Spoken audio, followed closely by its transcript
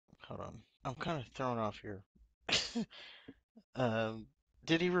hold on. I'm kind of thrown off here. um,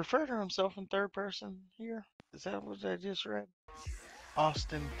 did he refer to himself in third person here? Is that what I just read?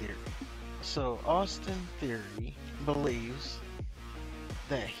 Austin Theory. So Austin Theory believes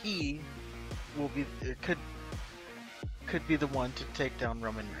that he will be could be the one to take down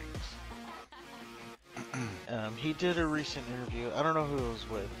Roman Reigns. He did a recent interview. I don't know who it was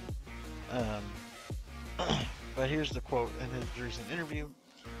with. But here's the quote in his recent interview.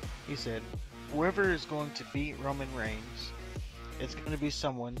 He said, "Whoever is going to beat Roman Reigns, it's going to be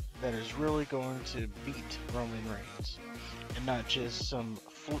someone that is really going to beat Roman Reigns, and not just some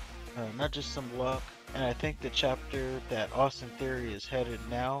luck." And I think the chapter that Austin Theory is headed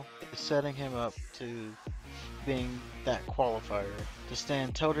now is setting him up to being that qualifier to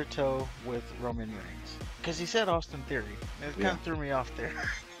stand toe to toe with Roman Reigns. Because he said Austin Theory. It kind Yeah. of threw me off there.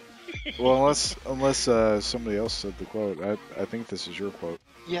 Well, unless somebody else said the quote, I think this is your quote.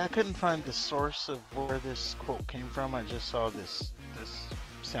 Yeah, I couldn't find the source of where this quote came from. I just saw this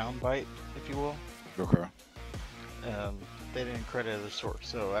sound bite, if you will. Okay. They didn't credit the source,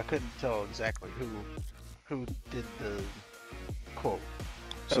 so I couldn't tell exactly who did the quote.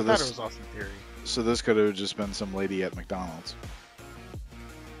 So I thought it was Austin Theory. So this could have just been some lady at McDonald's.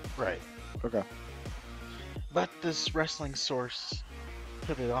 Right. Okay. But this wrestling source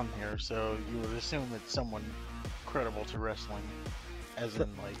put it on here, so you would assume it's someone credible to wrestling, as in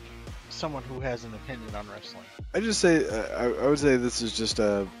like someone who has an opinion on wrestling. I just say I would say this is just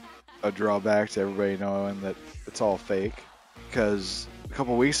a drawback to everybody knowing that it's all fake. Because a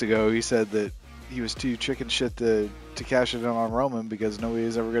couple weeks ago he said that he was too chicken shit to cash it in on Roman because nobody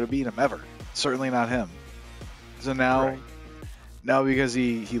is ever going to beat him ever. Certainly not him. So now, Right. now because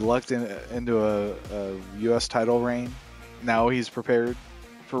he lucked into a U.S. title reign, now he's prepared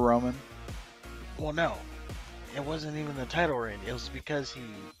for Roman. Well, no, it wasn't even the title reign. It was because he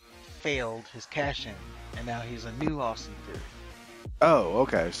failed his cash in, and now he's a new Austin Theory. Oh,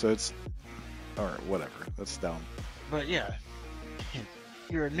 okay. So it's all right. Whatever. That's dumb. But yeah,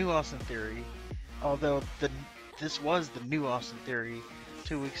 you're a new Austin Theory. Although this was the new Austin Theory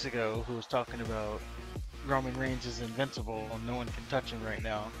 2 weeks ago, who was talking about Roman Reigns is invincible and no one can touch him right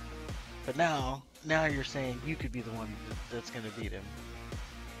now. But now you're saying you could be the one that's gonna beat him.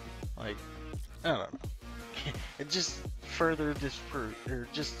 Like, I don't know. It just further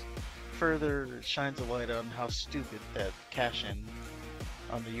further shines a light on how stupid that cash in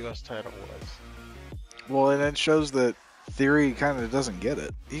on the U.S. title was. Well, and it shows that Theory kind of doesn't get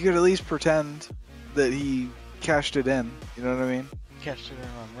it. He could at least pretend that he cashed it in. You know what I mean? Cashed it in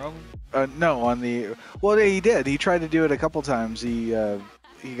on Roman. No, on the. Well, yeah, he did. He tried to do it a couple times. He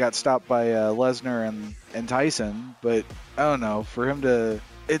got stopped by Lesnar and Tyson, but I don't know. For him to,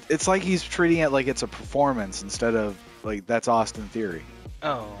 it's like he's treating it like it's a performance instead of like that's Austin Theory.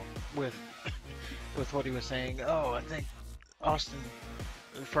 Oh, with what he was saying. Oh, I think Austin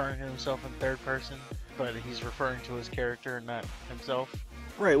referring to himself in third person, but he's referring to his character and not himself.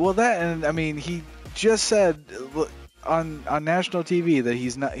 Right. Well, that and I mean, he just said on national TV that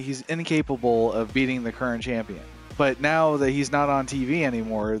he's incapable of beating the current champion. But now that he's not on TV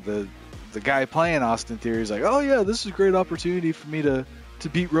anymore, the guy playing Austin Theory is like, oh yeah, this is a great opportunity for me to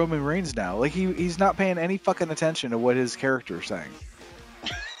beat Roman Reigns now. Like he's not paying any fucking attention to what his character is saying.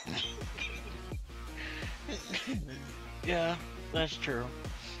 Yeah, that's true.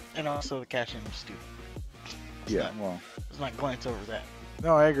 And also the cash in was stupid. Let's not glance over that.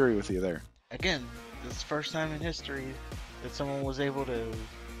 No, I agree with you there. Again, this is the first time in history that someone was able to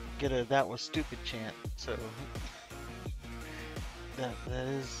get a "that was stupid" chant. So that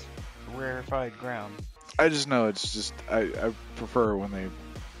is rarefied ground. I just know it's just I prefer when they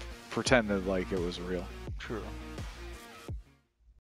pretended like it was real. True.